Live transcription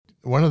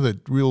one of the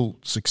real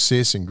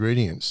success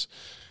ingredients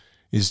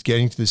is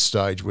getting to this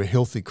stage where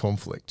healthy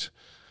conflict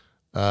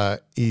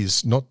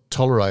is not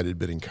tolerated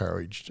but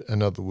encouraged.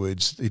 In other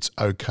words, it's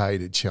okay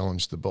to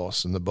challenge the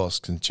boss and the boss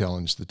can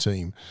challenge the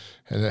team.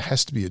 And it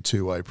has to be a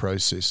two-way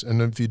process.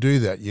 And if you do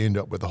that, you end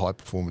up with a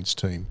high-performance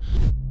team.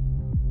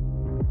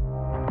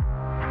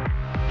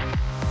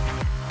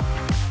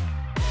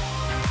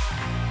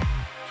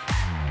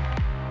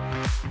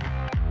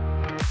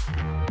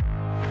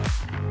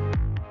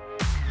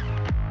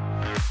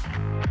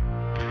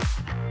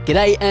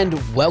 G'day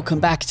and welcome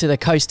back to the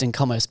Coast and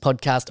Commerce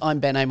podcast. I'm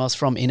Ben Amos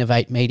from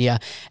Innovate Media,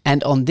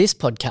 and on this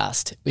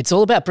podcast, it's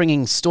all about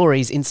bringing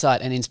stories, insight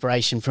and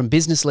inspiration from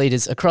business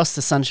leaders across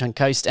the Sunshine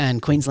Coast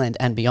and Queensland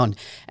and beyond.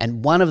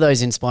 And one of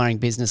those inspiring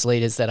business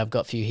leaders that I've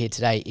got for you here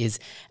today is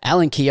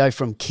Alan Keogh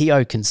from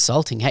Keogh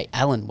Consulting. Hey,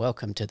 Alan,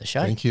 welcome to the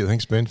show. Thank you.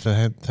 Thanks, Ben,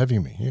 for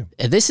having me here.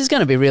 This is going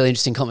to be a really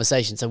interesting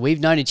conversation. So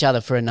we've known each other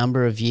for a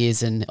number of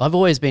years, and I've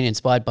always been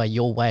inspired by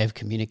your way of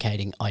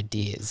communicating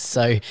ideas.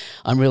 So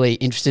I'm really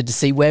interested to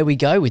see where we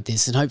go with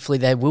this, and hopefully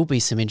there will be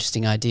some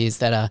interesting ideas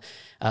that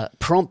are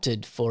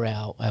prompted for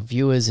our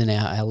viewers and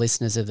our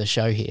listeners of the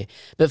show here.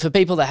 But for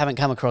people that haven't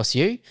come across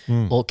you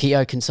or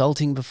Keogh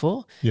Consulting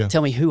before,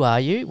 tell me, who are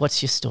you?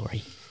 What's your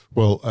story?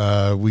 Well,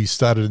 we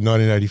started in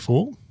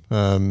 1984,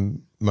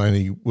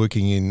 mainly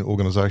working in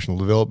organisational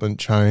development,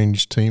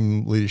 change,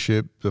 team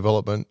leadership,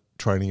 development,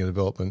 training and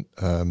development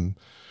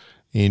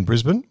in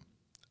Brisbane.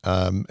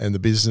 And the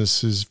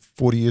business is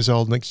 40 years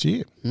old next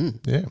year.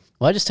 Yeah.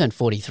 Well, I just turned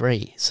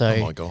 43. So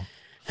oh, my God.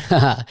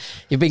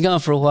 You've been going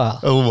for a while.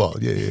 A while,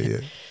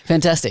 yeah.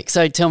 Fantastic.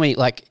 So tell me,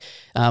 what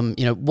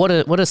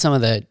are some of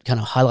the kind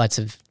of highlights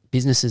of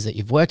businesses that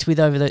you've worked with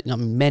over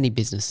many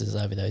businesses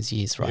over those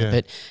years, right? Yeah.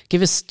 But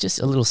give us just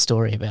a little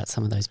story about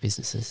some of those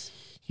businesses.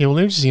 Yeah, well,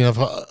 interesting enough,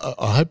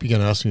 I hope you're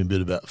going to ask me a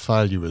bit about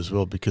failure as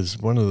well, because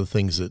one of the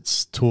things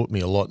that's taught me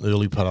a lot in the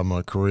early part of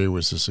my career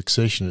was the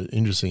succession,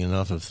 interesting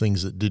enough, of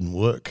things that didn't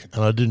work.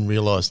 And I didn't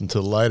realise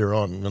until later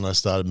on when I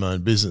started my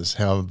own business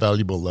how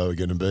valuable they were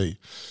going to be.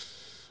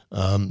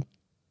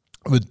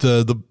 But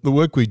the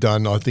work we've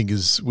done, I think,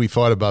 is we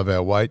fight above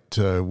our weight.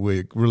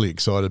 We're really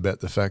excited about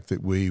the fact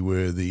that we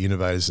were the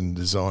innovators and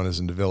designers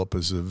and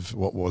developers of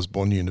what was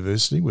Bond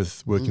University,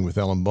 with working with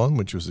Alan Bond,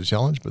 which was a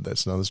challenge, but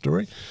that's another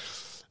story.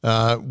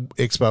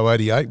 Expo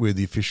 88, we're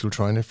the official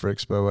trainer for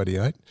Expo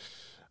 88.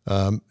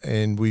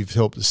 And we've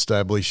helped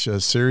establish a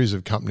series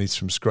of companies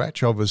from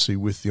scratch, obviously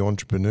with the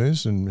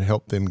entrepreneurs, and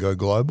help them go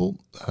global.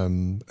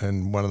 And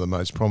one of the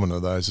most prominent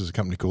of those is a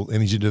company called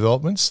Energy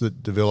Developments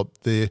that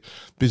developed their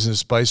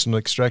business based on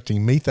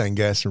extracting methane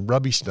gas from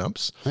rubbish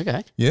dumps.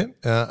 Okay. Yeah.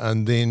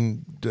 And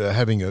then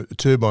having a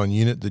turbine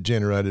unit that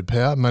generated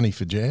power, money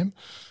for jam,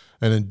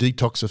 and it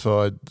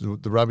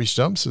detoxified the rubbish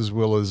dumps, as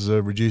well as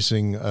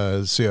reducing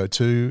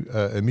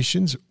CO2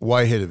 emissions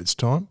way ahead of its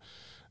time.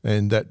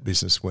 And that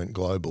business went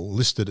global.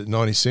 Listed at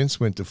 90 cents,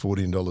 went to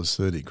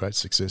 $14.30. Great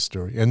success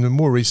story. And then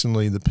more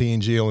recently, the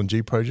PNG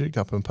LNG project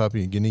up in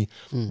Papua New Guinea,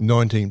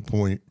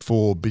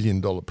 $19.4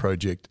 billion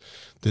project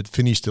that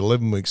finished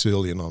 11 weeks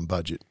early and on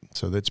budget.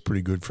 So that's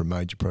pretty good for a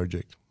major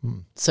project.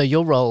 So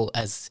your role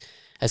as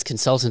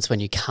consultants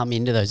when you come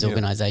into those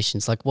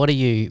organisations, what are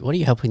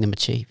you helping them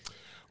achieve?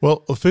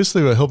 Well,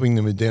 firstly, we're helping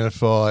them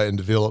identify and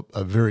develop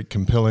a very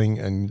compelling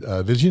and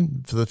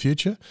vision for the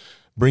future.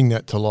 Bring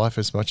that to life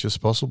as much as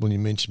possible. And you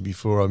mentioned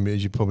before,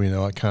 as you probably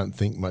know, I can't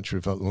think much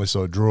unless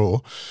I draw.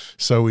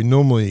 So we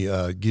normally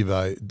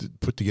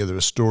put together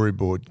a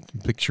storyboard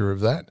picture of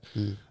that,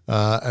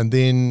 and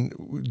then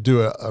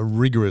do a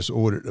rigorous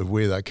audit of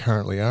where they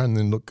currently are, and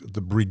then look at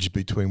the bridge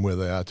between where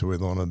they are to where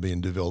they want to be,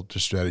 and develop a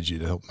strategy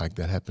to help make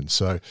that happen.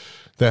 So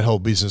that whole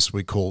business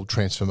we call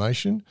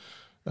transformation.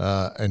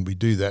 And we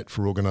do that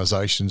for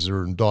organisations that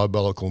are in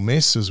diabolical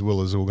mess, as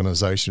well as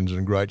organisations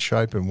in great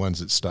shape and ones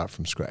that start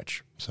from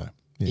scratch. So,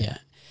 yeah.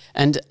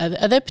 And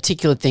are there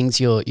particular things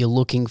you're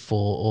looking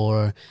for,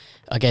 or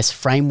I guess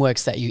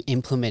frameworks that you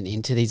implement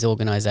into these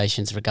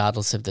organisations,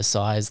 regardless of the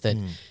size, that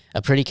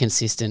are pretty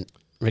consistent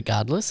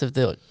regardless of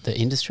the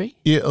industry?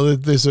 Yeah,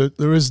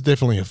 there is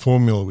definitely a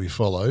formula we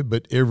follow,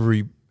 but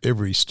every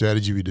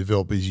strategy we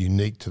develop is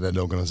unique to that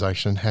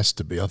organisation, has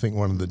to be. I think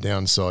one of the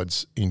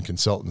downsides in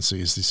consultancy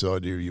is this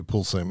idea you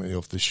pull something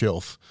off the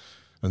shelf,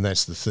 and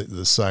that's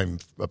the same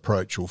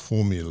approach or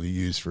formula you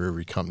use for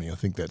every company. I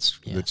think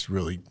that's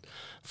really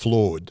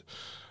flawed.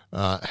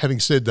 Having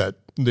said that,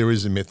 there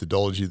is a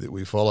methodology that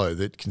we follow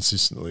that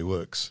consistently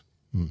works.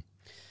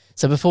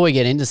 So before we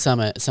get into some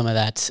of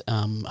that,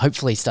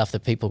 hopefully stuff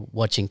that people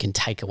watching can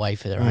take away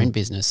for their own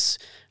business,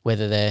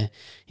 whether they're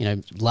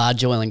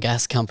large oil and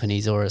gas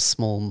companies or a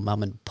small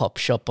mum and pop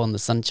shop on the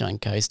Sunshine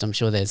Coast, I'm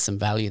sure there's some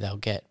value they'll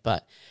get.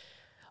 But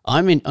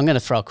I'm going to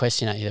throw a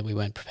question at you that we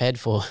weren't prepared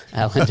for,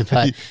 Alan.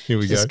 But here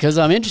we just because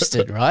I'm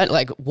interested,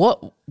 right?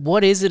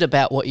 What is it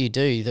about what you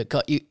do that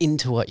got you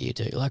into what you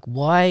do?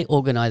 Why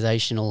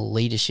organisational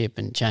leadership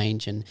and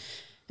change and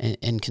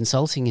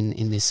consulting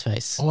in this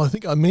space? Well, I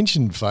think I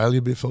mentioned failure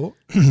before.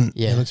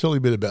 Yeah. And I'll tell you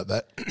a bit about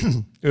that.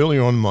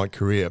 Earlier on in my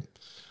career,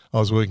 I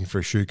was working for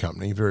a shoe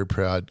company, a very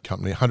proud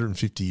company,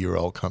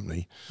 150-year-old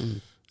company.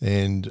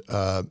 And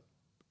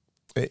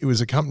it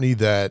was a company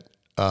that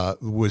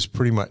was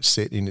pretty much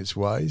set in its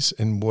ways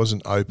and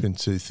wasn't open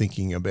to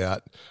thinking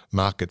about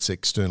markets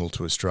external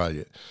to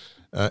Australia.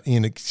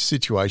 In a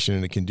situation,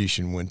 in a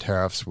condition when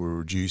tariffs were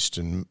reduced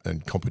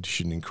and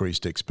competition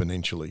increased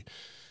exponentially.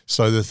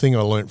 So the thing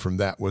I learnt from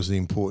that was the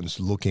importance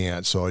of looking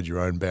outside your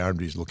own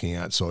boundaries, looking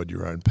outside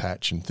your own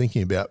patch and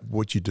thinking about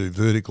what you do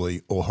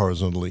vertically or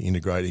horizontally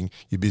integrating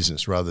your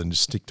business rather than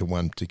just stick to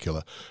one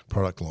particular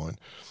product line.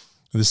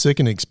 The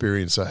second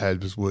experience I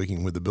had was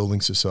working with the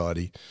Building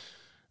Society,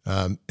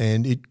 and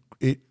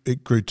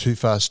it grew too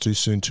fast, too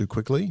soon, too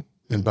quickly,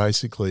 and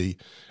basically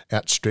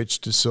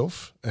outstretched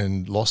itself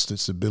and lost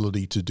its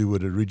ability to do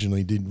what it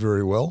originally did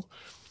very well.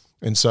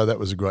 And so that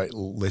was a great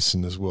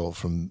lesson as well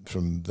from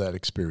that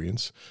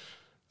experience.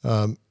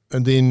 And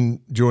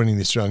then joining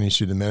the Australian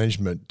Institute of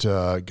Management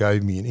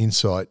gave me an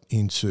insight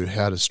into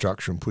how to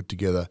structure and put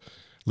together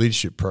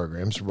leadership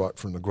programs right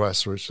from the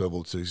grassroots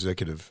level to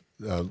executive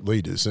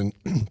leaders. And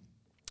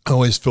I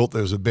always felt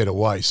there was a better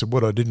way. So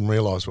what I didn't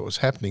realise what was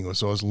happening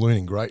was I was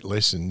learning great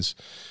lessons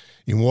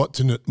in what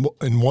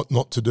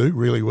not to do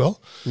really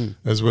well,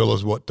 as well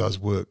as what does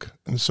work.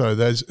 And so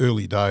those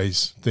early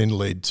days then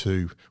led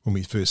to, when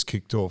we first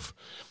kicked off,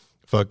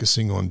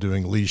 focusing on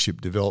doing leadership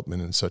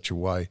development in such a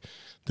way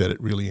that it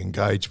really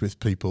engaged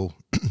with people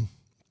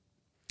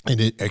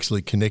and it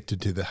actually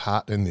connected to the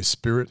heart and their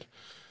spirit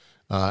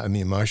and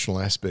the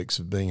emotional aspects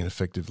of being an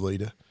effective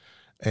leader.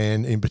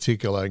 And in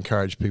particular,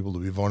 encourage people to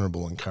be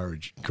vulnerable and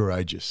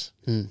courageous.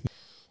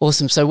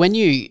 Awesome. So when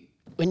you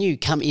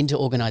come into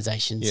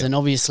organisations, and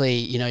obviously,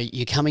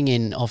 you're coming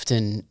in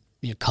often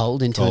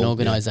cold into an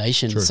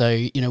organisation. So,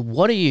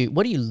 what are you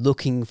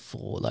looking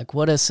for? Like,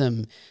 what are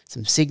some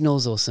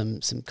signals or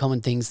some common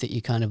things that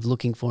you're kind of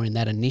looking for in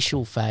that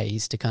initial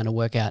phase to kind of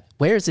work out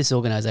where is this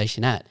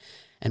organisation at,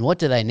 and what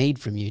do they need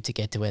from you to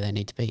get to where they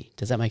need to be?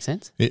 Does that make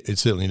sense? It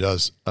certainly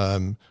does.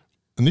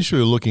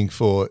 Initially, we're looking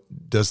for,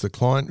 does the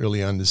client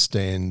really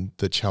understand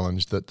the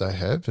challenge that they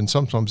have? And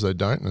sometimes they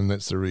don't, and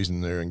that's the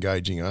reason they're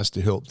engaging us,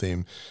 to help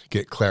them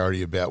get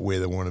clarity about where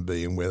they want to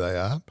be and where they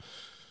are.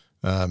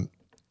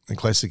 A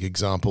classic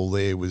example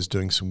there was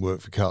doing some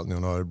work for Carlton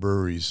United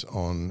Breweries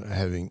on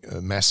having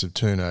a massive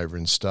turnover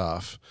in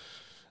staff,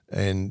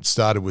 and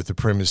started with the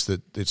premise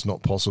that it's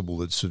not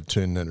possible to sort of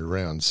turn that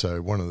around.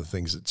 So one of the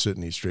things that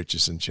certainly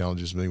stretches and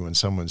challenges me when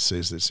someone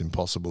says it's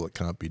impossible, it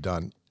can't be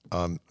done,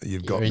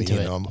 you've got me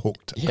in, I'm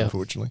hooked,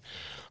 unfortunately.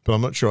 But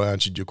I'm not sure I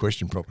answered your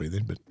question properly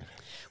then. But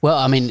well,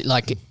 I mean,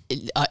 like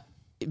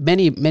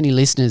many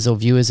listeners or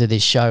viewers of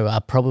this show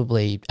are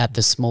probably at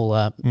the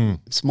small,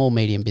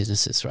 medium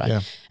businesses, right?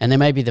 Yeah. And they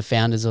may be the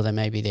founders, or they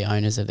may be the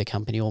owners of the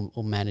company, or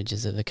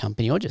managers of the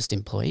company, or just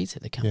employees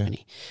of the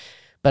company. Yeah.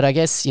 But I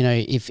guess,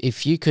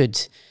 if you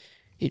could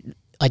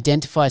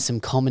identify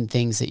some common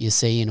things that you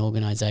see in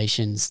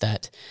organisations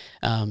that,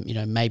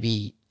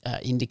 maybe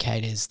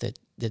indicators that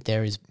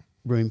there is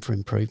room for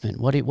improvement.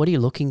 What are you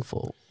looking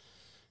for?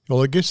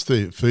 Well, I guess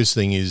the first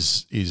thing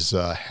is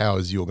how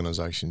is the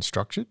organisation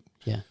structured?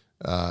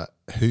 Yeah.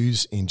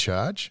 Who's in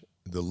charge?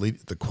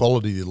 The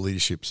quality of the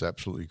leadership is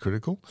absolutely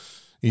critical.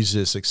 Is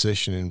there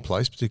succession in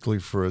place, particularly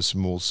for a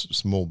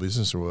small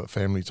business or a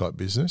family type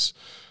business?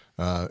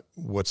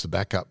 What's the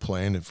backup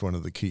plan if one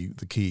of the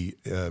key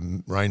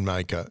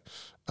rainmaker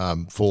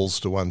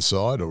falls to one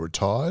side or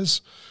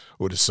retires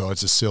or decides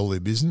to sell their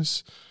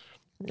business?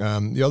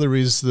 The other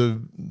is the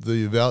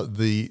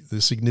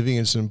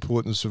significance and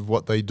importance of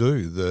what they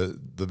do,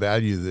 the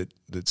value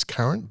that's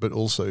current, but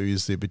also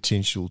is their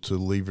potential to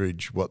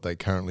leverage what they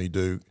currently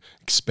do,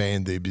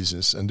 expand their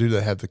business, and do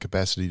they have the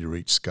capacity to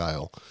reach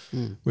scale?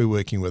 We're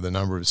working with a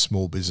number of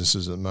small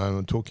businesses at the moment.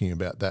 I'm talking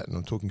about that, and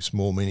I'm talking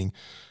small meaning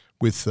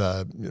with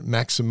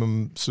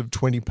maximum sort of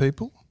 20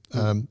 people,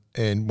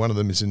 and one of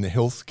them is in the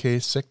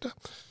healthcare sector.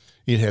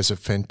 It has a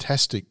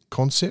fantastic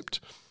concept.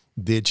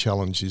 Their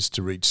challenge is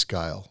to reach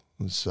scale.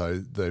 So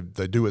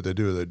they do what they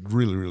do, they do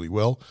really, really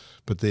well,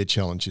 but their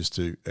challenge is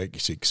to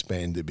actually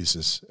expand their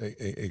business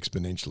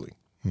exponentially.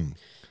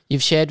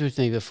 You've shared with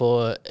me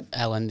before,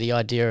 Alan, the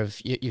idea of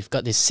you've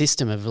got this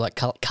system of like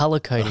color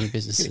coding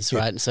businesses,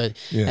 right? And so,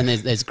 and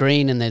there's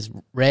green and there's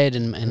red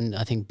and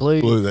I think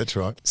blue. Blue, that's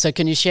right. So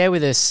can you share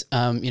with us,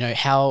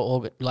 how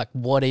or like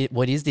what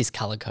is this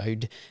color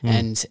code,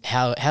 and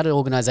how do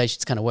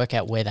organisations kind of work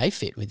out where they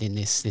fit within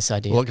this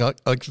idea? Well,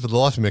 for the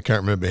life of me, I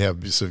can't remember how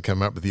we sort of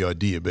come up with the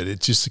idea, but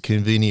it's just a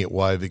convenient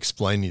way of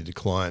explaining to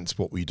clients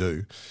what we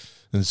do.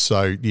 And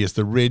so, yes,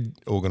 the red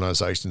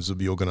organisations will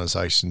be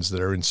organisations that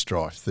are in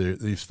strife.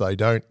 If they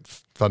don't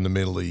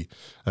fundamentally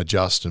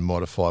adjust and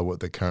modify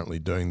what they're currently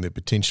doing, they're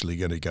potentially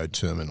going to go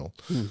terminal,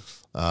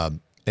 and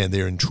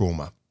they're in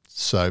trauma.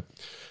 So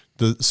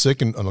the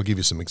second, and I'll give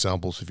you some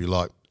examples if you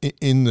like,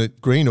 in the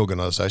green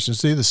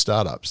organisations, they're the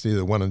startups. They're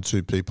the 1 and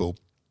 2 people,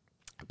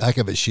 back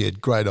of a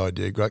shed, great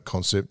idea, great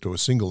concept, or a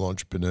single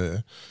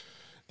entrepreneur,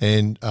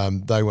 and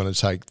they want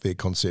to take their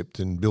concept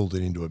and build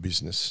it into a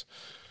business.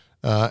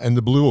 And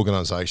the blue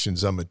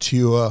organisations are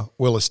mature,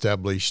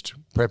 well-established,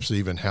 perhaps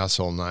even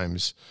household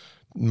names.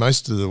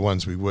 Most of the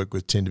ones we work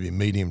with tend to be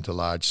medium to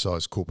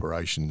large-sized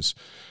corporations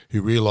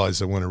who realise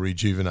they want to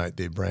rejuvenate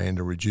their brand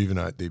or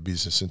rejuvenate their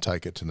business and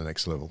take it to the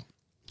next level.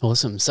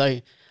 Awesome.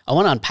 So I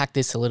want to unpack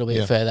this a little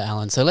bit further,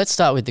 Alan. So let's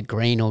start with the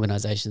green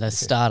organisations, those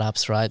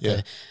startups, right?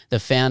 Yeah. The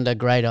founder,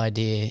 great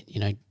idea,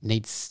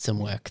 needs some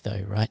work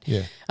though, right?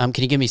 Yeah. Can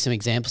you give me some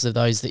examples of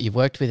those that you've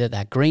worked with at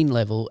that green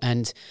level,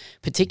 and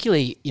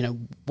particularly,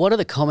 what are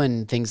the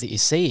common things that you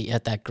see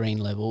at that green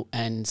level,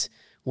 and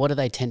what do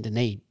they tend to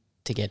need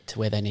to get to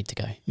where they need to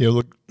go? Yeah,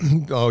 look,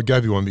 I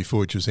gave you one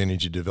before, which was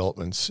energy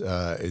developments,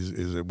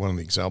 is one of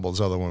the examples.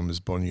 The other one was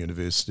Bond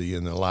University,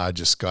 and the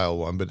larger scale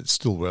one, but it's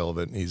still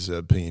relevant, is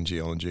PNG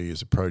LNG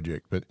as a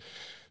project. But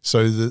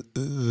so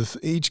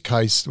each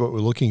case, what we're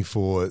looking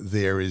for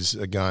there is,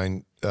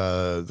 again,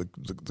 the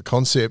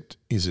concept.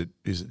 Is it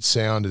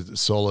sound? Is it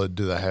solid?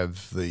 Do they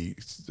have the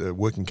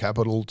working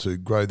capital to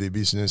grow their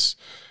business,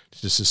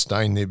 to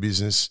sustain their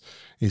business?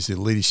 Is there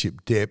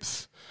leadership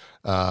depth?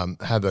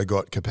 Have they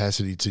got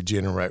capacity to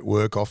generate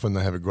work? Often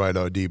they have a great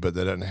idea, but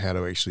they don't know how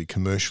to actually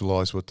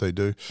commercialise what they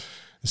do.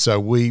 So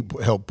we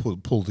help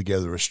pull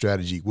together a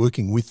strategy,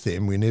 working with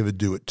them. We never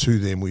do it to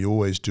them. We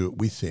always do it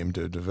with them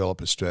to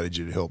develop a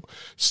strategy to help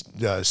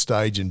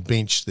stage and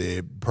bench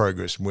their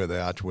progress from where they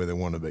are to where they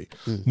want to be.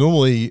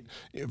 Normally,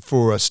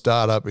 for a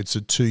startup, it's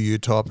a 2-year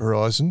type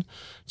horizon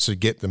to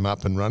get them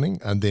up and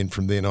running, and then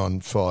from then on,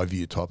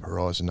 5-year type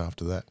horizon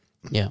after that.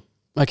 Yeah.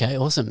 Okay,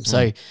 awesome.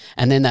 So,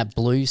 and then that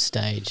blue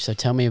stage. So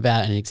tell me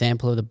about an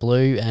example of the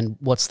blue, and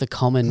what's the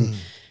common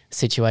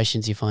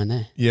situations you find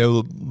there? Yeah,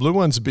 well, the blue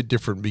one's a bit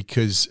different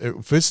because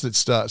first it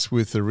starts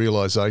with the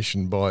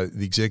realisation by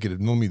the executive,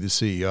 normally the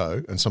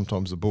CEO and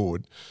sometimes the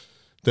board,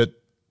 that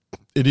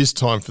it is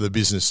time for the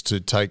business to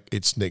take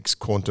its next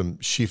quantum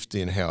shift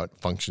in how it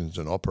functions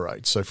and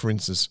operates. So, for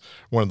instance,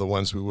 one of the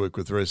ones we work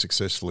with very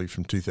successfully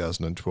from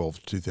 2012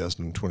 to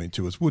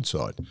 2022 is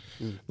Woodside,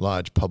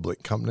 large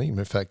public company.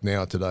 In fact,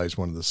 now today is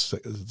one of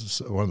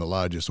the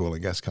largest oil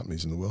and gas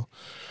companies in the world.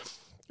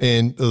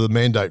 And the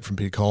mandate from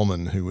Peter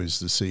Coleman, who was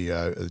the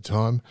CEO at the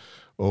time,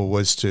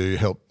 was to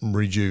help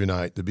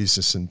rejuvenate the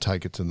business and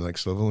take it to the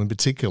next level, in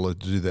particular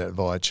to do that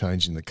via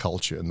changing the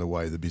culture and the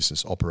way the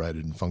business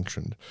operated and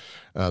functioned.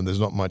 There's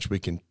not much we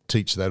can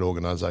teach that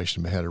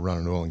organisation about how to run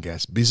an oil and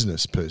gas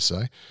business per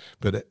se,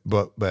 but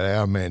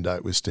our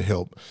mandate was to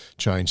help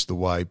change the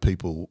way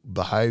people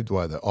behaved, the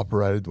way they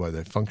operated, the way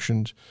they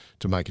functioned,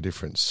 to make a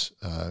difference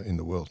in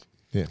the world.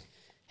 Yeah.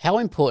 How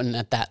important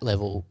at that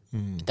level,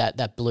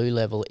 that blue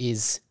level,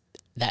 is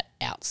that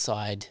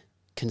outside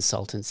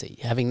consultancy,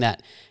 having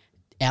that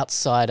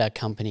outsider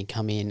company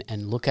come in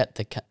and look at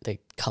the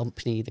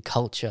company, the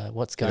culture,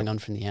 what's going on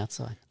from the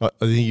outside? I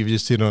think you've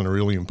just hit on a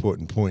really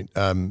important point.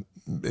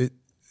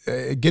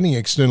 Getting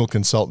external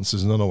consultants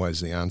is not always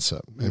the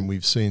answer, and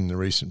we've seen in the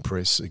recent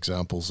press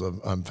examples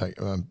of,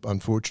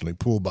 unfortunately,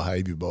 poor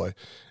behaviour by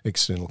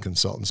external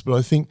consultants. But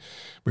I think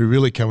we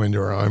really come into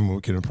our own when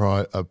we can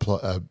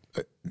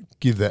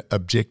give that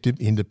objective,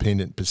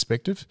 independent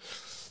perspective,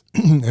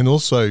 and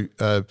also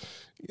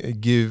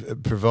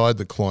provide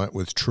the client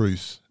with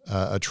truth.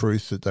 A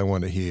truth that they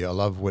want to hear. I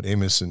love what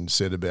Emerson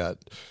said about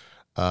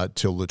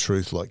tell the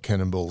truth like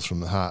cannonballs from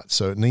the heart.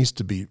 So it needs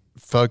to be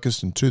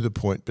focused and to the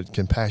point, but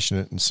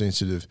compassionate and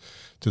sensitive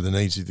to the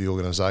needs of the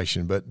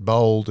organisation, but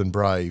bold and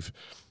brave.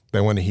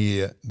 They want to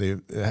hear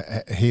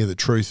the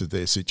truth of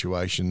their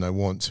situation. They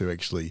want to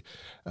actually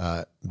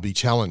be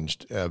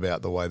challenged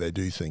about the way they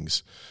do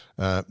things.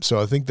 So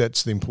I think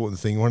that's the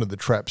important thing. One of the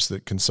traps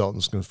that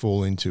consultants can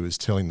fall into is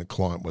telling the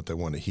client what they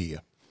want to hear.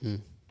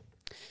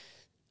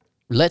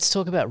 Let's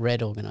talk about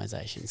red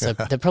organisations. So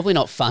they're probably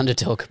not fun to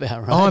talk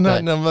about, right? Oh, no.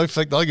 In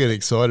fact, I get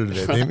excited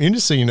about them.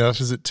 Interesting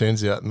enough, as it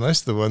turns out,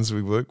 most of the ones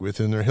we work with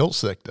are in the health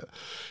sector.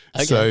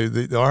 Okay. So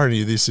the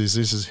irony of this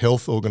is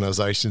health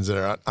organisations that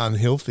are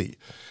unhealthy,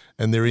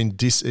 and they're in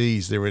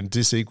dis-ease, they're in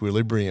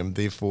disequilibrium,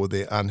 therefore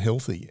they're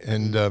unhealthy.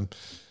 And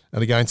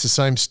again, it's the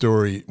same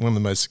story. One of the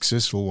most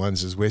successful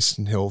ones is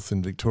Western Health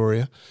in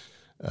Victoria.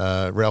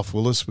 Ralph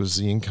Willis was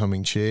the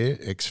incoming chair,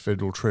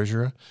 ex-Federal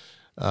Treasurer.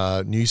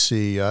 New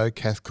CEO,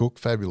 Kath Cook,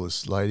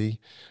 fabulous lady,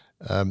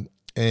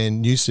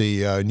 and new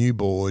CEO, new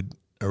board,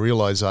 a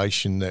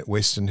realisation that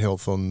Western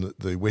Health on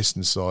the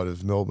western side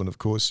of Melbourne, of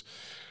course,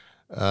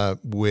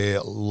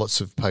 where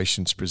lots of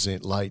patients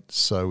present late,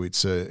 so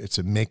it's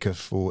a mecca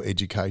for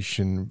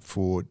education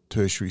for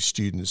tertiary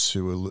students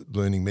who are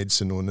learning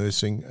medicine or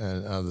nursing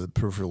and other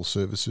peripheral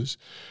services.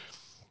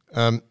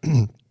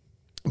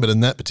 But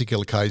in that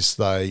particular case,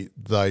 they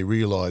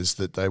realised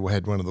that they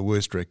had one of the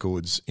worst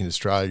records in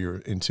Australia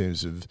in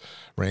terms of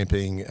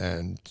ramping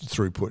and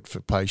throughput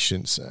for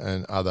patients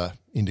and other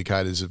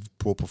indicators of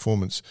poor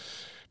performance.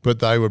 But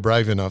they were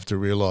brave enough to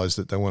realise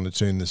that they want to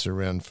turn this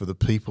around for the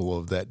people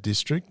of that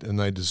district, and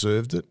they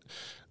deserved it.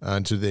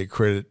 And to their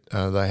credit,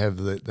 they had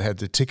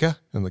the ticker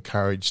and the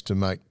courage to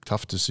make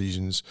tough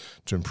decisions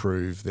to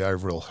improve the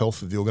overall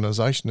health of the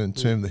organisation and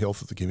in turn the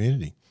health of the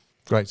community.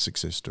 Great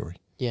success story.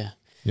 Yeah.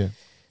 Yeah.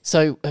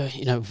 So,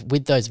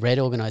 with those red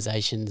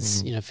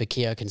organisations, for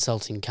Keo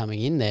Consulting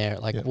coming in there,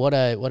 what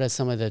are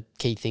some of the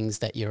key things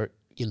that you're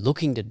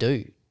looking to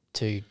do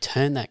to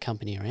turn that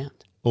company around?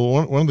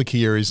 Well, one of the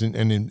key areas, and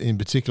in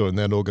particular in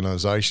that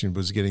organisation,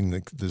 was getting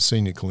the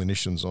senior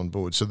clinicians on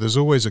board. So there's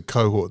always a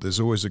cohort, there's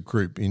always a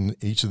group in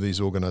each of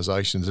these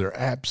organisations that are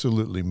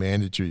absolutely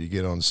mandatory to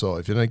get on side.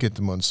 If you don't get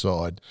them on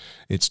side,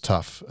 it's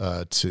tough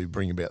to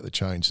bring about the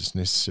change that's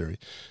necessary.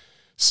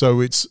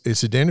 So it's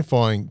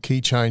identifying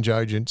key change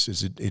agents,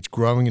 it's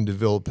growing and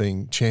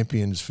developing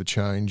champions for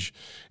change,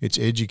 it's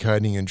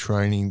educating and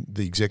training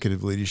the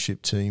executive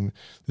leadership team,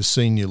 the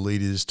senior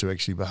leaders to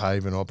actually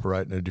behave and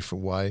operate in a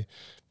different way,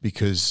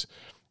 because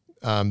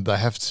they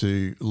have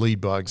to lead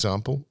by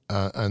example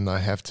and they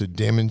have to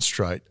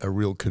demonstrate a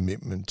real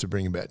commitment to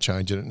bring about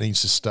change, and it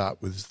needs to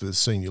start with the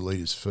senior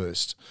leaders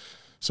first.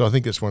 So I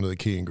think that's one of the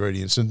key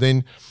ingredients. And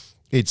then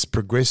it's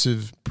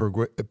progressive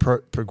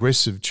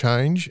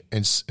change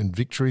and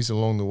victories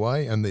along the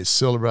way, and they're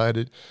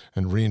celebrated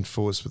and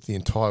reinforced with the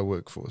entire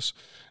workforce.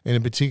 And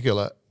in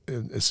particular,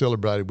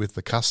 celebrated with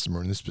the customer,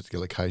 in this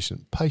particular case,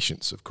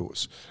 patients, of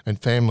course,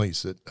 and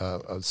families that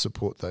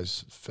support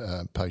those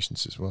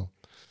patients as well.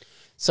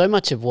 So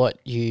much of what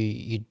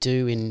you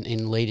do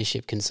in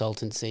leadership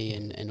consultancy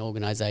and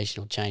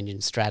organisational change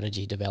and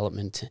strategy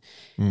development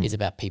is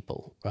about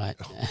people, right?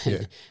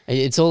 Yeah.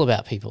 It's all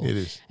about people. It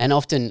is. And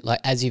often, like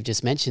as you've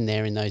just mentioned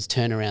there, in those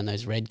turnaround,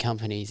 those red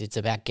companies, it's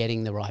about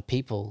getting the right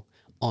people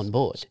on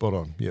board. Spot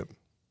on, yep.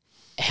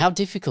 How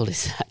difficult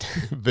is that?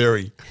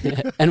 Very.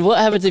 And what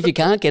happens if you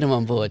can't get them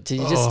on board? Do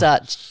you just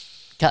start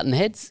cutting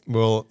heads?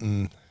 Well,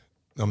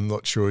 I'm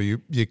not sure you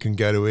can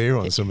go to air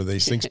on some of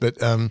these things,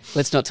 but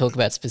let's not talk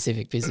about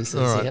specific businesses.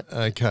 All right,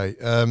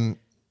 okay.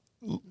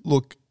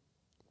 Look,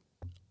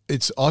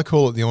 I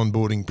call it the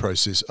onboarding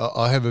process.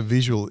 I have a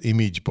visual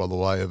image, by the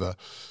way,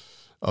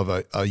 of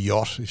a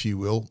yacht, if you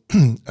will,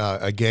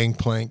 a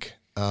gangplank.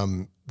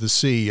 The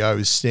CEO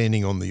is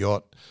standing on the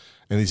yacht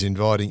and he's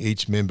inviting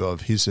each member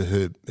of his or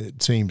her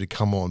team to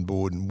come on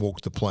board and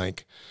walk the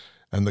plank.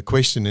 And the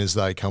question as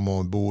they come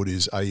on board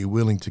is, are you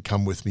willing to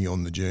come with me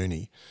on the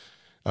journey?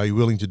 Are you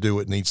willing to do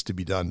what needs to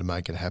be done to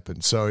make it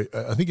happen? So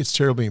I think it's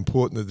terribly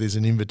important that there's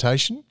an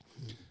invitation.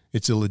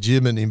 It's a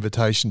legitimate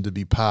invitation to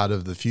be part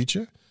of the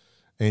future,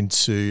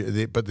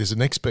 but there's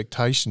an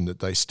expectation that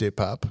they step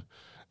up.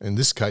 In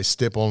this case,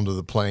 step onto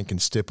the plank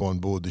and step on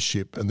board the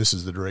ship, and this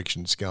is the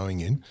direction it's going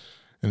in.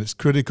 And it's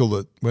critical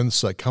that when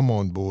they come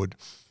on board,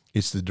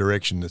 it's the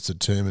direction that's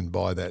determined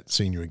by that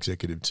senior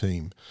executive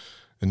team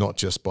and not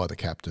just by the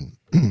captain.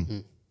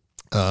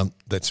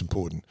 That's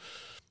important.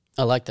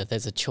 I like that.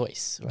 There's a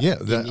choice. Right? Yeah,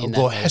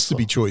 it has to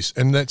be choice.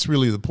 And that's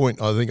really the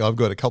point. I think I've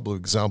got a couple of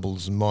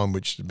examples in mind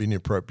which would be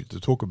inappropriate to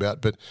talk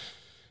about, but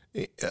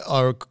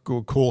I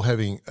recall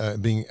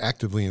being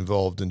actively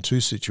involved in two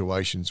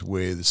situations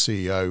where the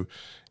CEO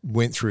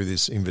went through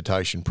this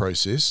invitation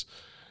process,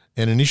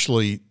 and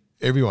initially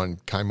everyone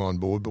came on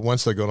board, but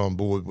once they got on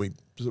board,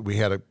 we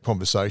had a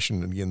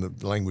conversation, and again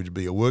the language would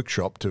be a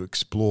workshop to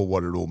explore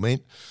what it all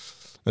meant.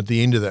 At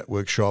the end of that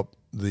workshop,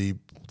 the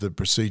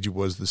procedure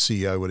was the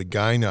CEO would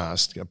again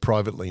ask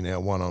privately, now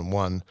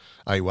one-on-one,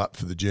 are you up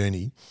for the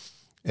journey?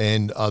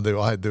 And there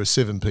were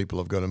 7 people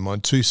I've got in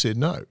mind. 2 said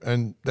no,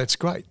 and that's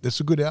great. That's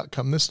a good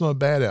outcome. That's not a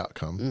bad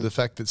outcome. The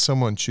fact that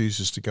someone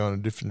chooses to go in a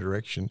different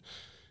direction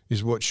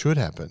is what should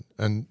happen,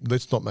 and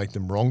let's not make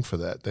them wrong for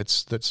that.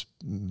 That's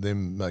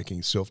them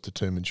making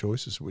self-determined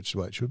choices, which is the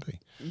way it should be.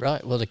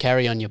 Right. Well, to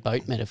carry on your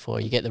boat metaphor,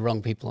 you get the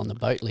wrong people on the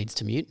boat leads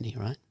to mutiny,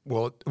 right?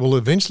 Well,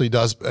 eventually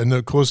does, and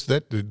of course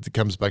that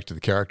comes back to the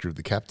character of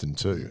the captain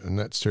too, and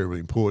that's terribly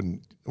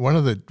important. One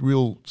of the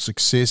real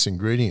success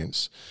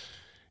ingredients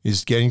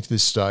is getting to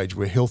this stage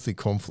where healthy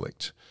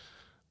conflict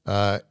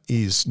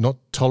is not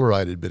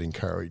tolerated but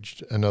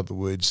encouraged. In other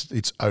words,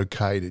 it's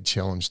okay to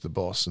challenge the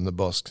boss, and the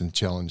boss can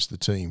challenge the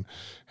team,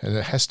 and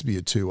it has to be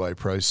a two-way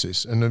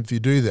process. And if you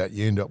do that,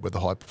 you end up with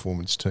a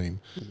high-performance team.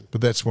 But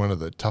that's one of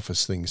the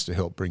toughest things to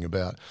help bring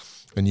about.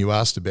 And you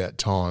asked about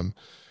time.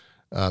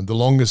 The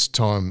longest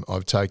time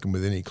I've taken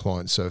with any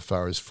client so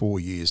far is 4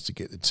 years to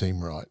get the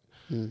team right.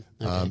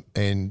 Okay.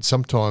 And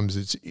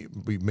sometimes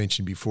we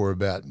mentioned before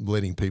about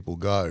letting people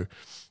go.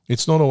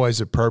 It's not always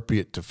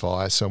appropriate to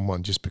fire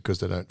someone just because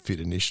they don't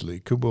fit initially.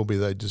 It could well be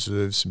they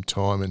deserve some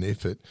time and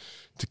effort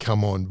to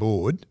come on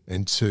board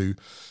and to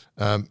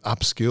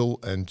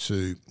upskill and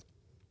to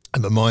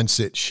have a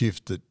mindset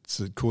shift that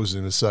causes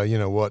them to say, you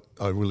know what,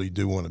 I really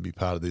do want to be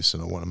part of this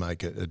and I want to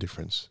make a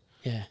difference.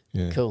 Yeah,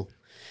 cool.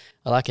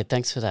 I like it.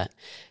 Thanks for that.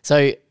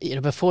 So,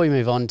 before we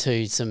move on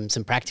to some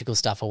practical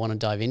stuff I want to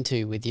dive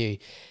into with you,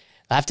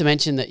 I have to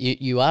mention that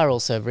you are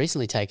also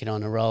recently taken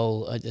on a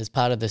role as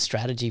part of the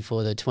strategy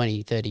for the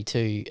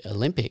 2032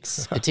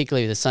 Olympics,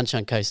 particularly the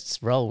Sunshine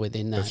Coast's role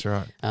within that. That's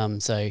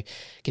right. So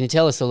can you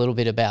tell us a little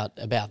bit about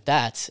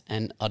that?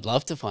 And I'd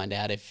love to find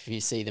out if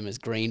you see them as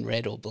green,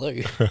 red or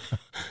blue.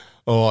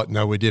 Oh,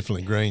 no, we're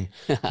definitely green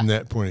from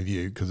that point of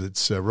view because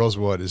it's Ros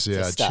White is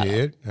our startup.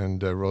 chair,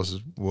 and Ros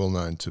is well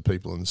known to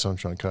people in the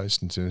Sunshine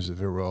Coast in terms of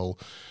her role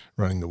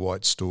running the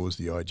White stores,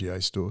 the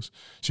IGA stores.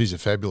 She's a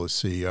fabulous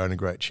CEO and a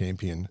great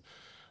champion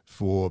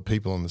for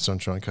people on the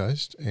Sunshine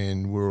Coast,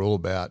 and we're all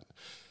about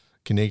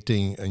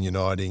connecting and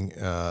uniting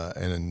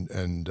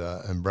and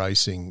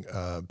embracing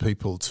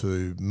people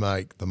to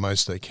make the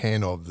most they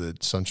can of the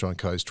Sunshine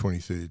Coast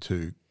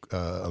 2032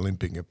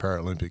 Olympic and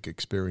Paralympic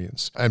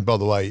experience. And by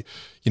the way,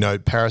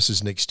 Paris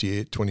is next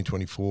year,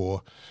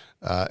 2024.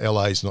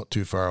 LA is not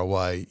too far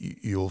away.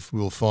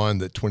 We'll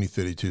find that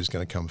 2032 is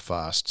going to come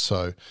fast.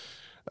 So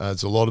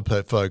there's a lot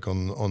of folk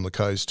on the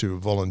coast who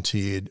have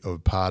volunteered or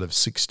part of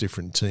 6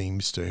 different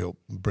teams to help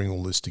bring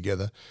all this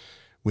together.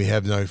 We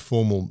have no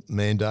formal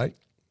mandate.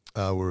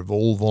 We're of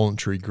all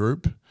voluntary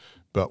group,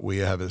 but we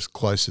have a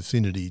close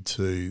affinity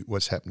to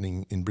what's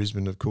happening in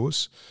Brisbane, of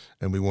course,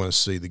 and we want to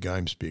see the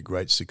Games be a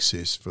great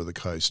success for the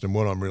coast. And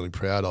what I'm really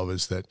proud of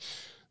is that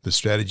the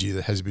strategy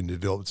that has been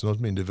developed, it's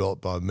not been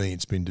developed by me,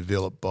 it's been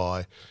developed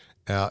by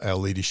our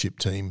leadership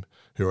team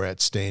who are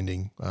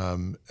outstanding,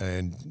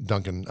 and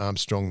Duncan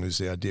Armstrong is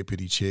our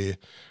deputy chair.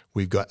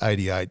 We've got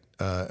 88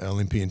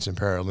 Olympians and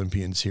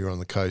Paralympians here on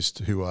the coast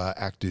who are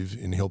active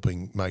in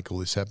helping make all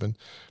this happen,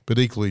 but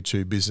equally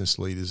to business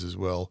leaders as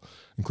well,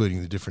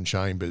 including the different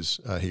chambers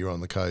here on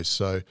the coast.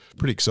 So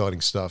pretty exciting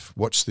stuff.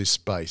 Watch this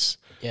space.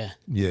 Yeah.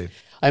 Yeah.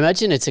 I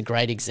imagine it's a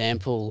great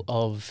example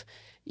of,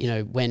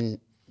 when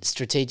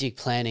strategic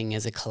planning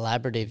as a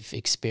collaborative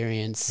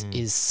experience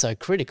is so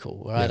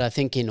critical, right? Yeah. I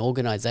think in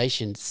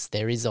organizations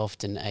there is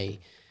often a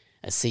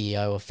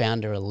CEO, a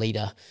founder, a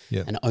leader,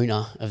 an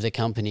owner of the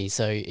company.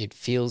 So it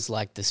feels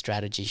like the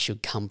strategy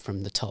should come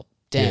from the top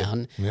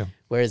down,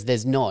 whereas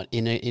there's not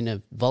in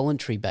a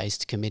voluntary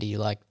based committee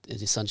like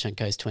the Sunshine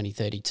Coast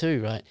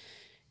 2032, right?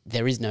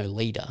 There is no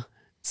leader.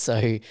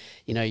 So,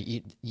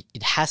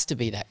 it has to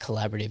be that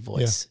collaborative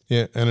voice.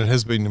 Yeah, and it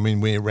has been. I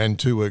mean, we ran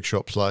 2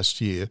 workshops last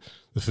year.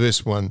 The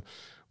first one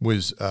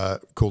was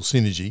called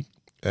Synergy,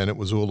 and it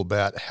was all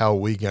about how are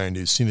we going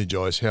to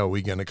synergise, how are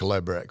we going to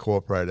collaborate,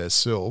 cooperate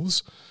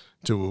ourselves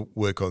to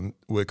work on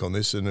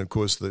this. And, of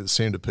course, the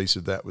centrepiece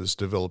of that was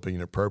developing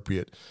an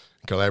appropriate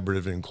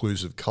collaborative and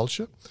inclusive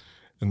culture.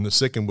 And the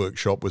second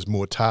workshop was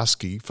more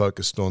tasky,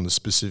 focused on the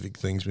specific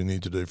things we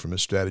need to do from a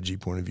strategy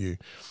point of view.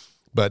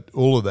 But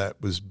all of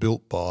that was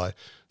built by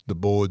the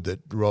board that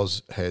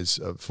Ros has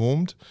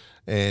formed,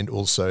 and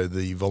also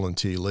the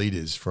volunteer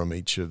leaders from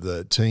each of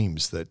the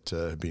teams that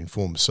have been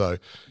formed. So,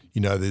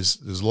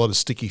 there's a lot of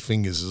sticky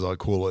fingers, as I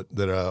call it,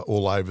 that are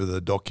all over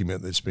the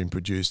document that's been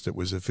produced that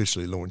was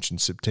officially launched in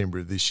September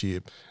of this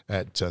year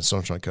at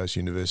Sunshine Coast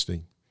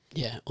University.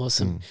 Yeah,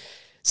 awesome.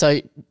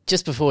 So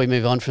just before we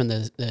move on from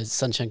the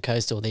Sunshine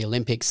Coast or the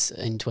Olympics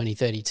in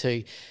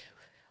 2032,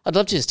 I'd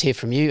love to just hear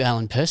from you,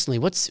 Alan, personally.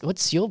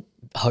 What's your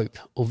hope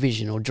or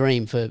vision or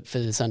dream for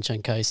the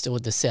Sunshine Coast or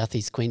the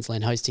Southeast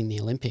Queensland hosting the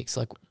Olympics?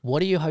 Like,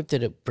 what do you hope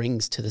that it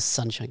brings to the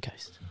Sunshine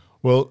Coast?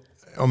 Well,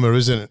 I'm a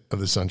resident of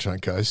the Sunshine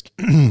Coast,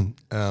 and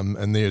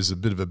there's a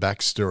bit of a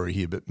backstory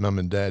here, but Mum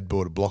and Dad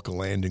bought a block of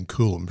land in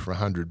Coolum for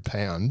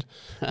 £100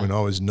 when I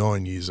was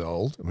 9 years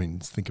old. I mean,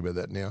 think about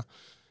that now,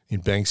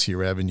 in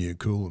Banksia Avenue,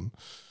 Coolum.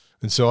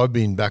 And so I've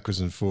been backwards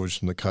and forwards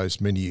from the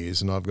coast many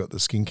years, and I've got the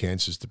skin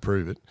cancers to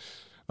prove it.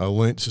 I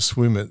learnt to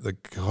swim at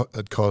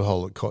Cod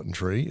Hole at Cotton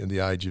Tree at the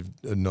age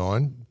of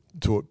 9,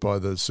 taught by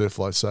the Surf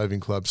Life Saving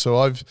Club. So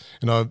I've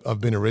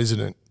been a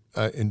resident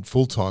in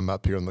full time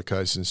up here on the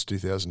coast since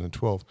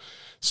 2012.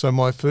 So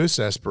my first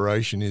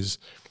aspiration is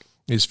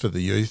for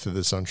the youth of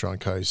the Sunshine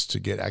Coast to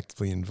get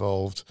actively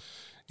involved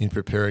in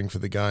preparing for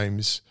the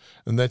games,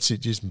 and that's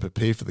it. Just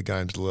prepare for the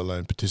games, let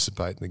alone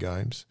participate in the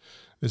games.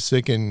 The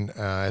second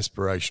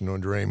aspiration or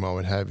dream I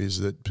would have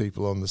is that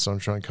people on the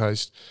Sunshine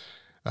Coast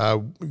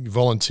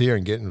volunteer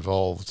and get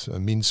involved.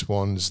 Min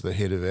Swan's the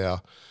head of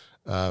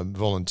our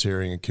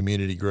volunteering and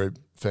community group,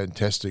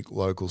 fantastic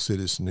local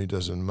citizen who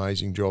does an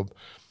amazing job.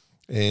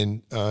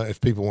 And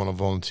if people want to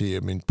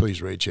volunteer,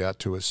 please reach out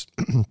to us.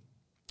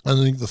 I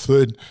think the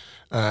third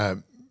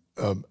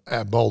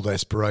our bold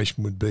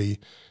aspiration would be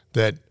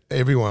that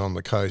everyone on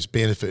the coast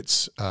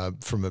benefits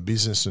from a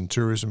business and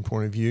tourism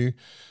point of view.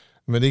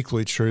 But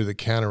equally true, the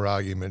counter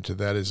argument to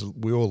that is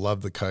we all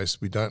love the coast.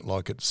 We don't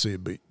like it to see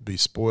it be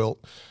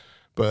spoilt.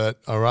 But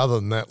rather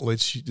than that,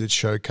 let's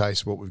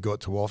showcase what we've got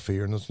to offer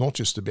here. And it's not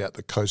just about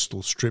the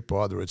coastal strip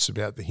either. It's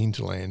about the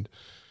hinterland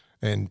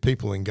and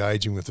people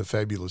engaging with the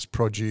fabulous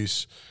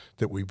produce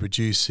that we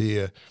produce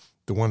here,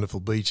 the wonderful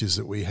beaches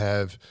that we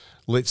have.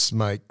 Let's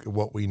make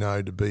what we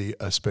know to be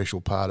a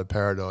special part of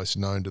paradise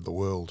known to the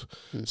world.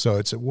 So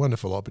it's a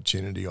wonderful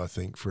opportunity, I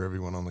think, for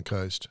everyone on the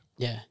coast.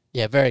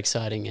 Yeah, very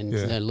exciting,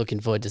 and looking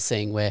forward to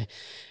seeing where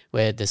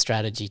the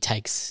strategy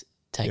takes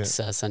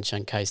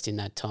Sunshine Coast in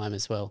that time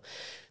as well.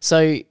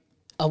 So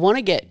I want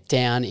to get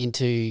down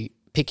into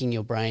picking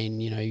your brain,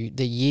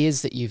 the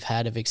years that you've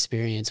had of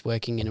experience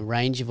working in a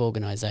range of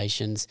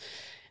organisations,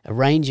 a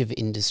range of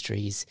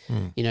industries,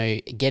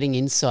 getting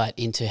insight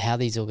into how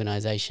these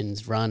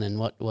organisations run and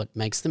what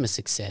makes them a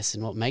success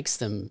and what makes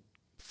them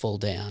fall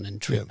down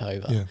and trip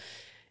over. Yeah.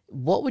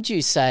 What would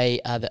you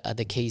say are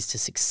the keys to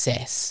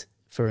success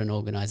for an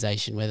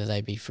organisation, whether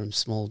they be from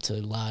small to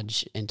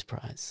large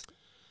enterprise?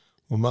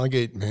 Well,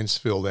 Margit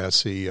Mansfield, our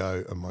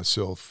CEO, and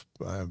myself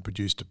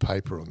produced a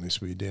paper on this.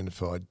 We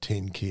identified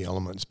 10 key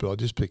elements, but I'll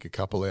just pick a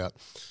couple out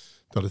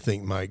that I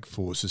think make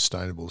for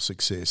sustainable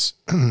success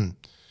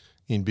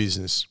in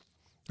business.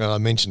 And I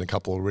mentioned a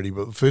couple already,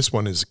 but the first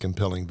one is a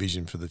compelling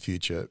vision for the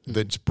future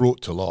that's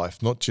brought to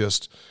life, not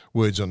just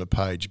words on a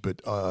page,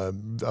 but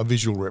a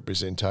visual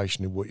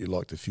representation of what you'd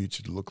like the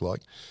future to look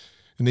like.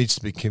 It needs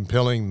to be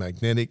compelling,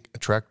 magnetic,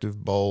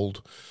 attractive,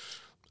 bold,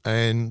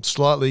 and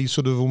slightly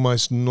sort of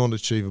almost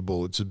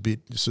non-achievable. It's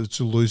it's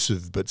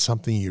elusive, but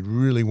something you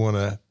really want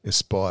to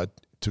aspire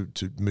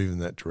to move in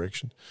that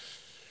direction.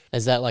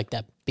 Is that like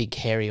that big,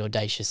 hairy,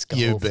 audacious goal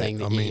You thing?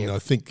 bet. I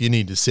think you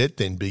need to set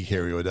then big,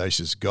 hairy,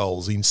 audacious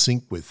goals in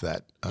sync with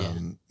that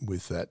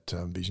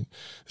vision.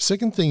 The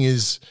second thing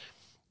is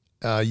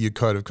your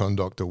code of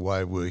conduct or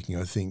way of working.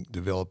 I think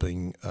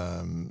developing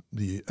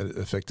the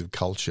effective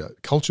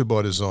culture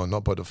by design,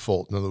 not by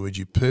default. In other words,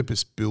 you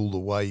purpose build the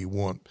way you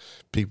want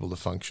people to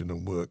function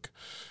and work.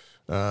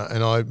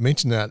 And I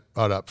mentioned that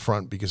right up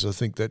front because I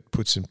think that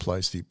puts in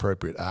place the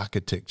appropriate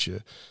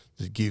architecture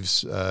that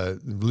gives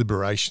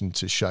liberation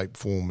to shape,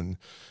 form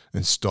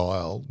and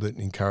style that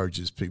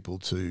encourages people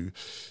to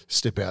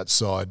step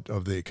outside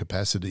of their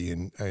capacity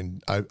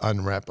and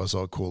unwrap, as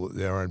I call it,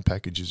 their own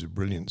packages of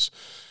brilliance.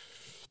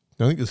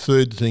 I think the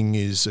third thing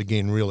is,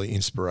 again, really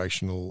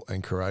inspirational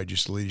and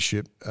courageous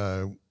leadership,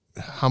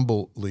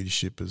 humble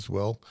leadership as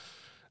well,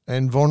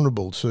 and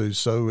vulnerable too.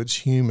 So it's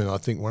human. I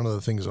think one of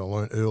the things I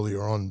learned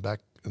earlier on back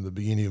in the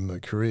beginning of my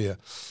career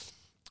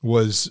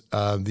was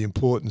the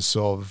importance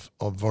of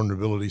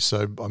vulnerability.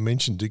 So I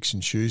mentioned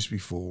Dixon Shoes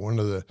before. One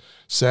of the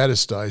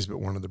saddest days, but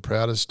one of the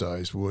proudest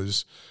days,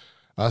 was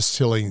us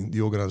telling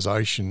the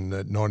organisation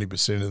that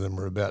 90% of them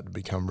are about to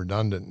become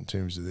redundant in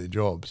terms of their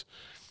jobs.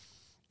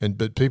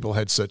 But people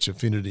had such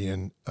affinity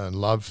and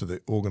love for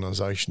the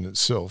organisation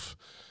itself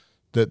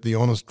that the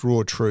honest,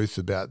 raw truth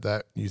about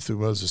that, you thought,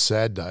 well, it was a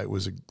sad day. It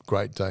was a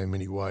great day in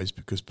many ways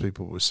because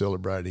people were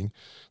celebrating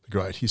the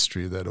great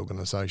history of that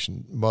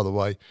organisation. By the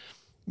way,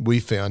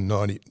 we found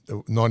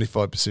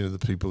 95% of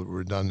the people that were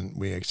redundant,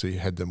 we actually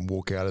had them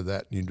walk out of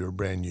that into a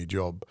brand new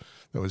job.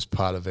 That was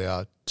part of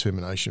our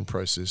termination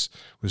process,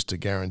 was to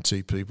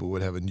guarantee people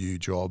would have a new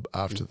job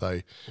after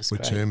they were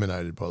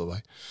terminated, by the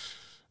way.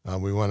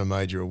 We won a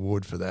major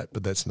award for that,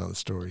 but that's another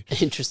story.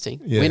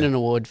 Interesting. Yeah. Win an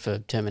award for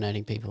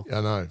terminating people.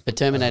 I know. But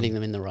terminating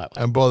them in the right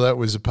way. And by that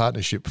was a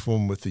partnership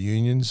formed with the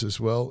unions as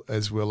well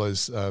as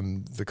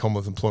the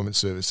Commonwealth Employment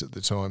Service at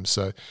the time.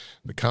 So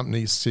the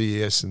companies,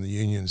 CES and the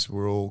unions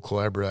were all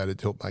collaborated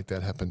to help make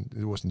that happen.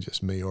 It wasn't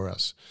just me or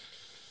us.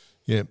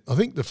 Yeah, I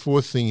think the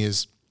fourth thing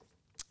is,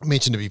 I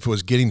mentioned it before,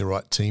 is getting the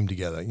right team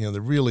together. You know, the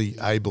really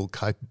able,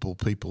 capable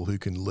people who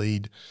can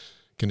lead,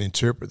 can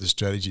interpret the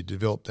strategy,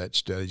 develop that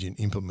strategy and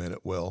implement it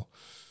well.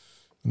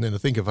 And then I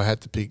think if I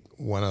had to pick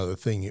one other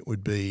thing, it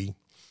would be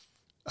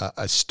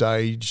a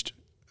staged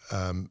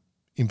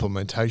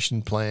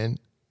implementation plan,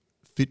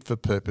 fit for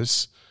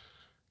purpose,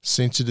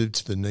 sensitive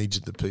to the needs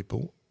of the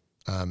people,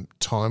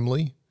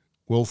 timely,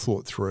 well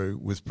thought through,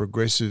 with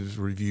progressive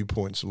review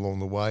points along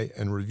the way,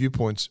 and review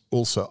points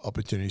also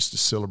opportunities to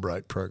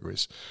celebrate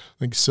progress. I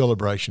think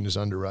celebration is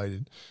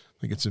underrated.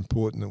 I think it's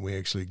important that we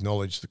actually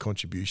acknowledge the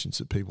contributions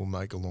that people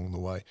make along the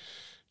way.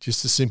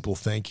 Just a simple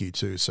thank you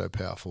too is so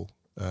powerful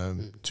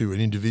to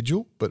an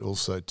individual, but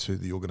also to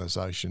the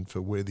organisation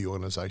for where the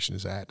organisation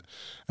is at,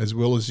 as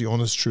well as the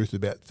honest truth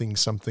about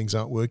things. Some things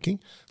aren't working.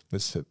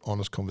 Let's have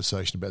honest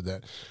conversation about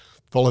that.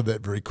 Follow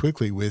that very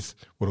quickly with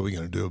what are we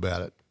going to do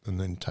about it, and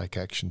then take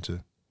action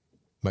to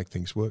make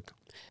things work.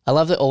 I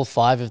love that all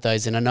five of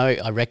those, and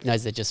I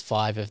recognise they're just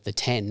 5 of the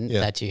 10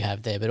 that you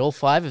have there, but all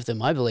 5 of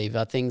them, I believe,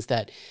 are things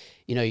that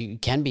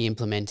can be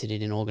implemented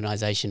in an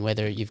organisation,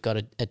 whether you've got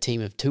a team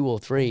of 2 or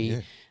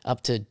 3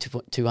 up to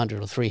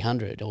 200 or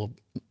 300 or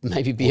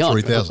maybe beyond.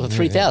 Or 3,000. Or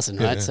 3,000,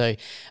 right? Yeah. So,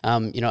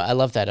 I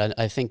love that.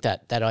 I think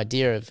that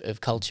idea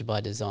of culture by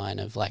design,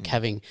 of like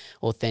having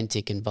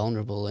authentic and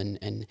vulnerable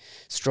and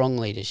strong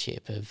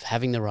leadership, of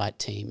having the right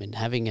team and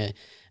having a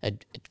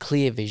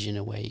clear vision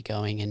of where you're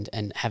going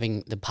and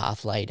having the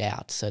path laid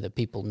out so that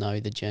people know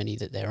the journey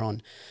that they're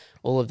on.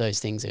 All of those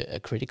things are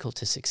critical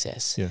to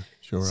success. Yeah,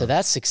 sure. So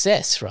that's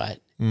success,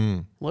 right?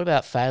 Mm. What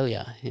about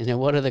failure?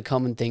 What are the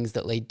common things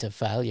that lead to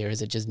failure?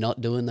 Is it just not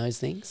doing those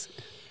things?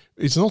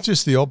 It's not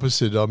just the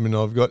opposite. I mean,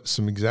 I've got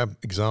some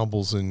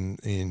examples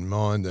in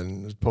mind,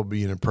 and it's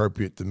probably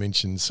inappropriate to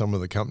mention some of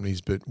the companies,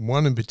 but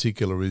one in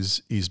particular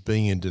is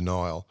being in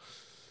denial.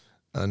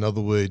 In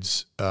other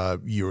words,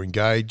 you're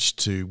engaged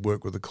to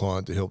work with a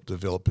client to help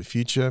develop a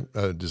future,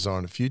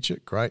 design a future.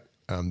 Great.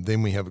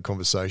 Then we have a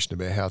conversation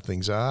about how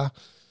things are.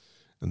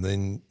 And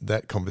then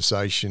that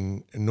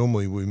conversation, and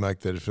normally we make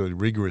that a fairly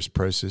rigorous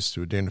process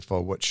to identify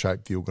what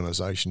shape the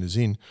organisation is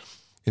in.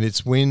 And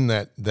it's when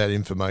that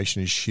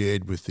information is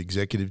shared with the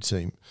executive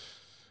team,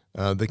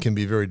 there can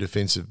be very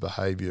defensive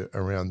behaviour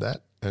around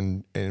that.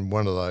 And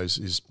one of those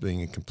is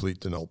being in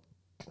complete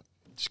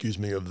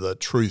of the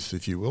truth,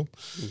 if you will.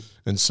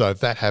 And so if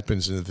that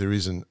happens and if there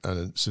isn't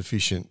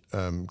sufficient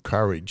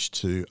courage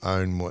to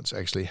own what's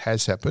actually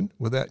has happened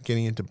without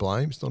getting into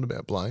blame, it's not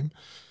about blame.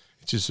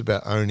 It's just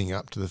about owning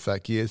up to the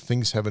fact,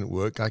 things haven't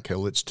worked. Okay,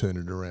 let's turn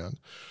it around.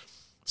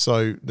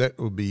 So that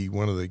will be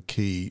one of the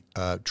key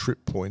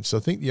trip points. I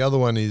think the other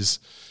one is,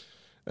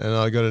 and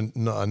I got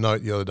a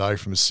note the other day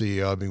from a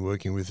CEO I've been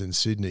working with in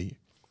Sydney,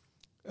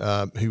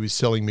 who was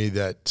telling me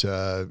that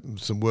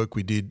some work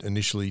we did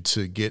initially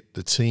to get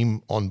the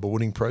team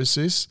onboarding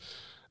process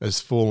has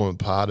fallen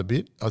apart a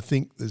bit. I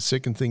think the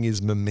second thing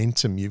is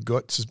momentum.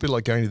 It's a bit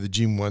like going to the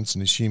gym once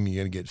and assuming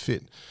you're going to get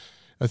fit.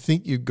 I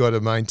think you've got to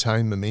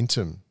maintain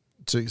momentum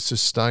to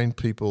sustain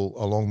people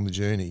along the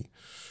journey,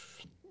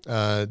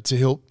 to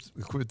help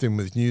equip them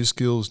with new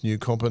skills, new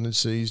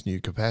competencies, new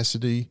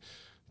capacity,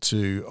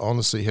 to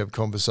honestly have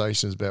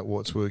conversations about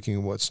what's working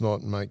and what's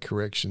not and make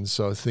corrections.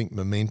 So I think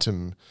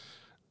momentum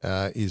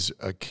is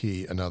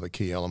another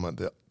key element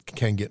that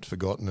can get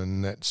forgotten,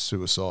 and that's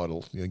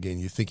suicidal. Again,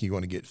 you think you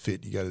want to get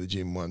fit, you go to the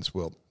gym once,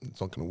 well,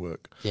 it's not going to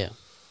work. Yeah.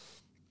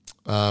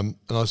 And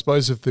I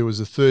suppose if there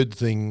was a third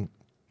thing,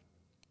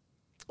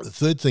 the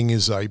third thing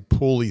is a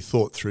poorly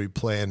thought through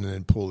plan and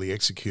then poorly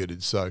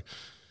executed. So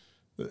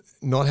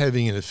not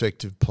having an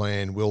effective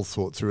plan, well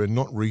thought through, and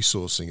not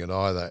resourcing it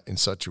either in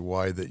such a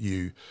way that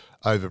you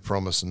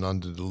overpromise and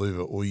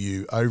underdeliver, or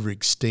you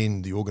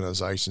overextend the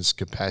organisation's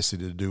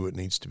capacity to do what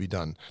needs to be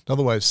done.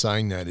 Another way of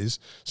saying that is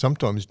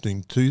sometimes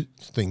doing two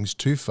things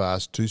too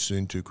fast, too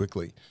soon, too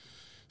quickly.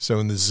 So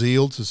in the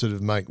zeal to sort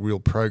of make real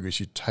progress,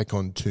 you take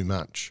on too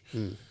much.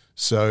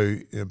 So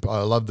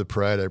I love the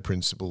Pareto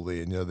principle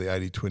there, the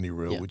 80-20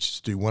 rule, which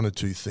is do one or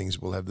two things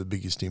will have the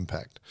biggest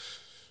impact.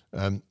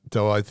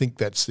 So I think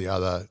that's the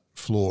other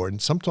flaw.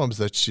 And sometimes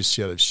that's just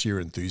out of sheer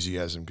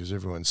enthusiasm because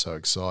everyone's so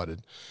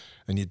excited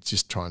and you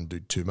just try and do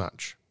too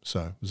much.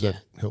 So does that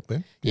help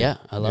then? Yeah,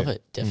 I love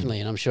it,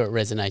 definitely. And I'm sure it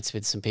resonates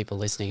with some people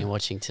listening and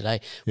watching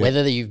today.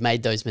 Whether you've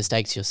made those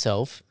mistakes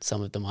yourself,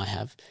 some of them I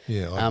have.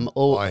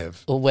 I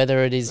have. Or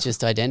whether it is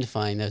just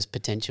identifying those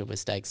potential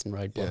mistakes and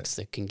roadblocks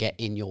that can get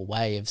in your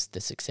way of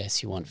the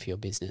success you want for your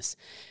business.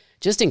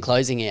 Just in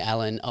closing here,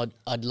 Alan,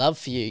 I'd love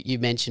for you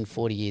mentioned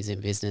 40 years in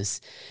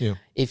business. Yeah.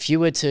 If you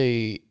were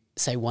to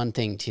say one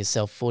thing to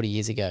yourself 40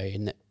 years ago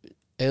in the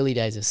early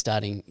days of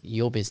starting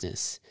your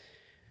business,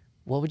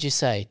 what would you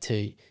say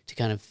to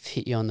kind of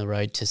hit you on the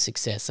road to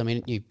success? I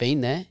mean, you've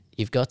been there,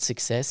 you've got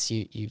success,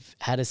 you've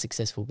had a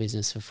successful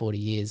business for 40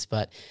 years,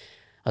 but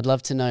I'd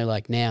love to know,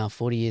 like now,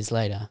 40 years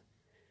later,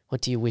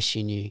 what do you wish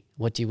you knew?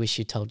 What do you wish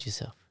you told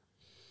yourself?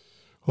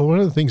 Well, one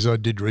of the things I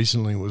did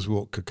recently was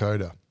walk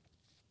Kokoda.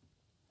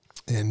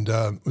 And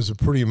it was a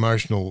pretty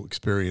emotional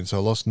experience. I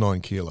lost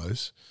 9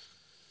 kilos.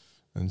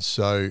 And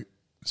so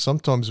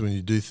sometimes when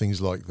you do things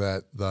like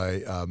that,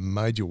 they are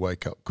major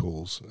wake-up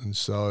calls. And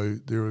so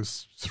there were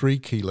 3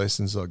 key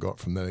lessons I got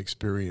from that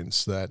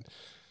experience that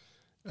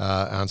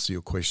answer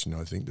your question,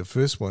 I think. The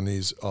first one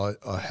is I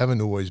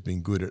haven't always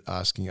been good at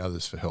asking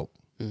others for help.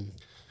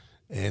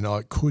 And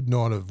I could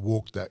not have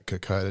walked that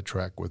Kokoda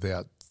track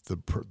without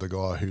the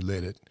guy who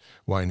led it,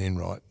 Wayne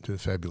Enright, did a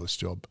fabulous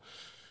job.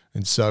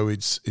 And so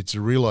it's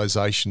a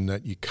realisation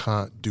that you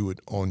can't do it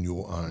on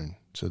your own.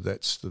 So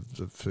that's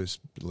the first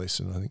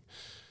lesson, I think.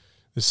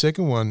 The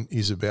second one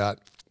is about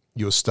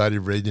your state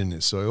of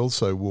readiness. So I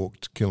also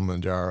walked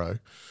Kilimanjaro,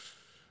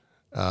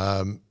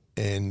 and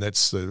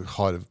that's the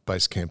height of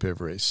Base Camp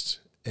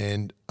Everest.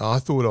 And I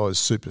thought I was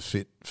super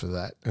fit for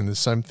that. And the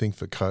same thing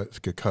for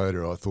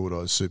Kokoda, I thought I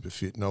was super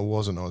fit. And I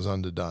wasn't. I was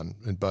underdone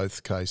in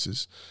both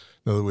cases.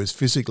 In other words,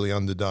 physically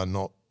underdone,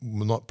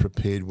 not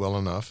prepared well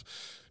enough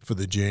for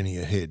the journey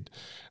ahead.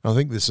 And I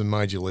think there's some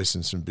major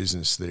lessons from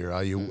business there.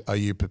 Are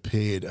you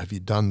prepared? Have you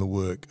done the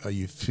work? Are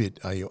you fit?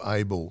 Are you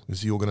able? Is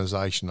the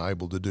organisation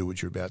able to do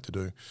what you're about to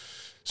do?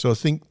 So I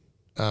think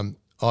I've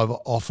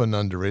often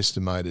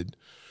underestimated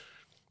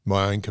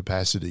my own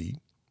capacity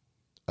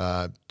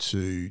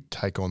to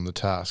take on the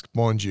task.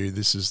 Mind you,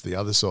 this is the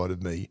other side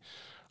of me.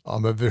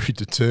 I'm a very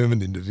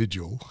determined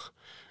individual.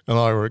 And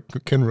I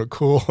can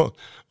recall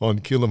on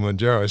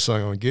Kilimanjaro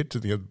saying, I'll get to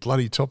the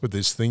bloody top of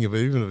this thing,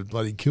 even if it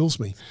bloody kills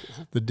me.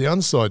 The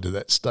downside to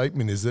that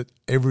statement is that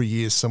every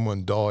year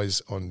someone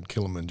dies on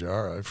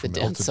Kilimanjaro from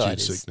altitude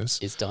sickness.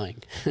 Is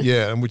dying.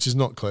 Yeah, and which is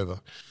not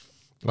clever.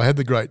 I had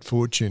the great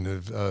fortune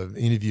of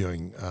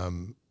interviewing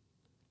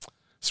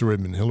Sir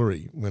Edmund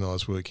Hillary when I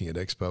was working at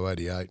Expo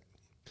 88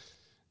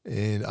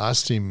 and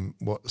asked him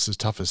what's the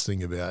toughest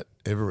thing about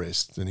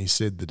Everest, and he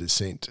said the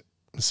descent.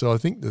 So I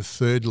think the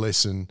third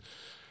lesson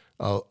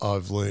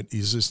I've learned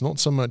is it's not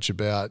so much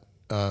about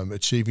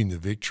achieving the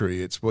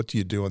victory; it's what do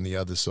you do on the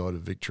other side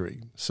of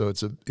victory. So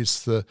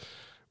it's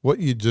what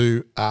you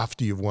do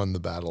after you've won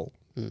the battle,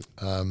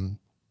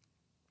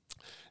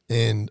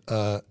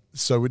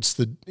 so it's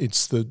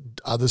the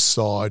other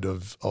side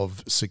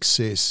of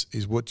success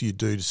is what do you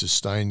do to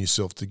sustain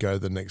yourself to go to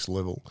the next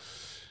level.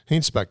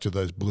 Hence back to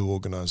those blue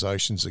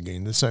organisations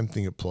again. The same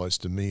thing applies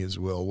to me as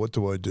well. What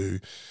do I do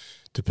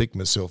to pick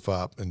myself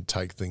up and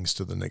take things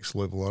to the next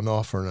level. And I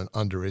often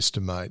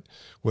underestimate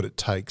what it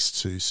takes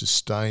to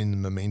sustain the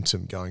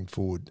momentum going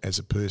forward as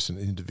a person,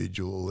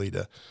 individual, a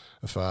leader,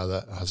 a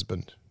father, a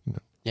husband.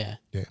 Yeah.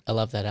 I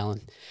love that,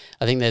 Alan.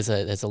 I think there's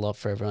a lot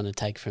for everyone to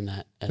take from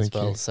that as Thank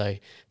well. you. So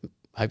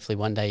hopefully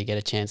one day you get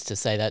a chance to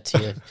say that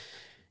to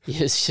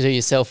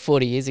yourself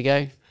 40 years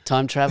ago.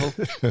 Time travel?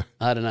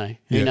 I don't know.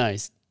 Who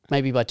knows?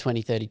 Maybe by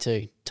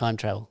 2032, time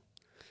travel.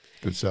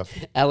 Good stuff.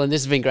 Alan,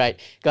 this has been great.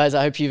 Guys,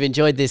 I hope you've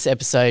enjoyed this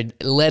episode.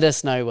 Let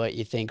us know what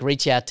you think.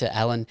 Reach out to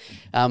Alan.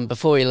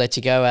 Before we let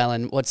you go,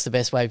 Alan, what's the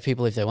best way for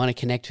people if they want to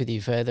connect with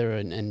you further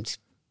and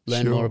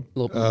learn more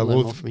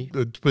from you?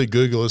 Please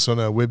Google us on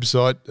our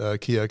website,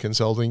 Keogh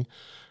Consulting.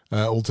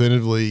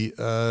 Alternatively,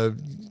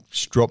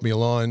 drop me a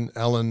line,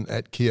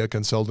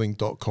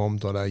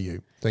 alan@keoghconsulting.com.au.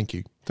 Thank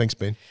you. Thanks,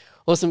 Ben.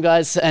 Awesome,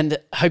 guys, and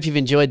hope you've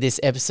enjoyed this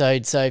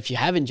episode. So if you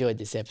have enjoyed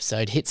this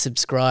episode, hit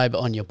subscribe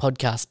on your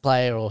podcast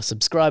player or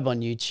subscribe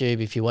on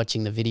YouTube if you're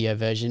watching the video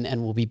version,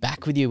 and we'll be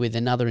back with you with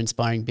another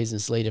inspiring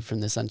business leader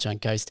from the Sunshine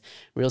Coast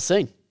real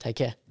soon. Take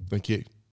care. Thank you.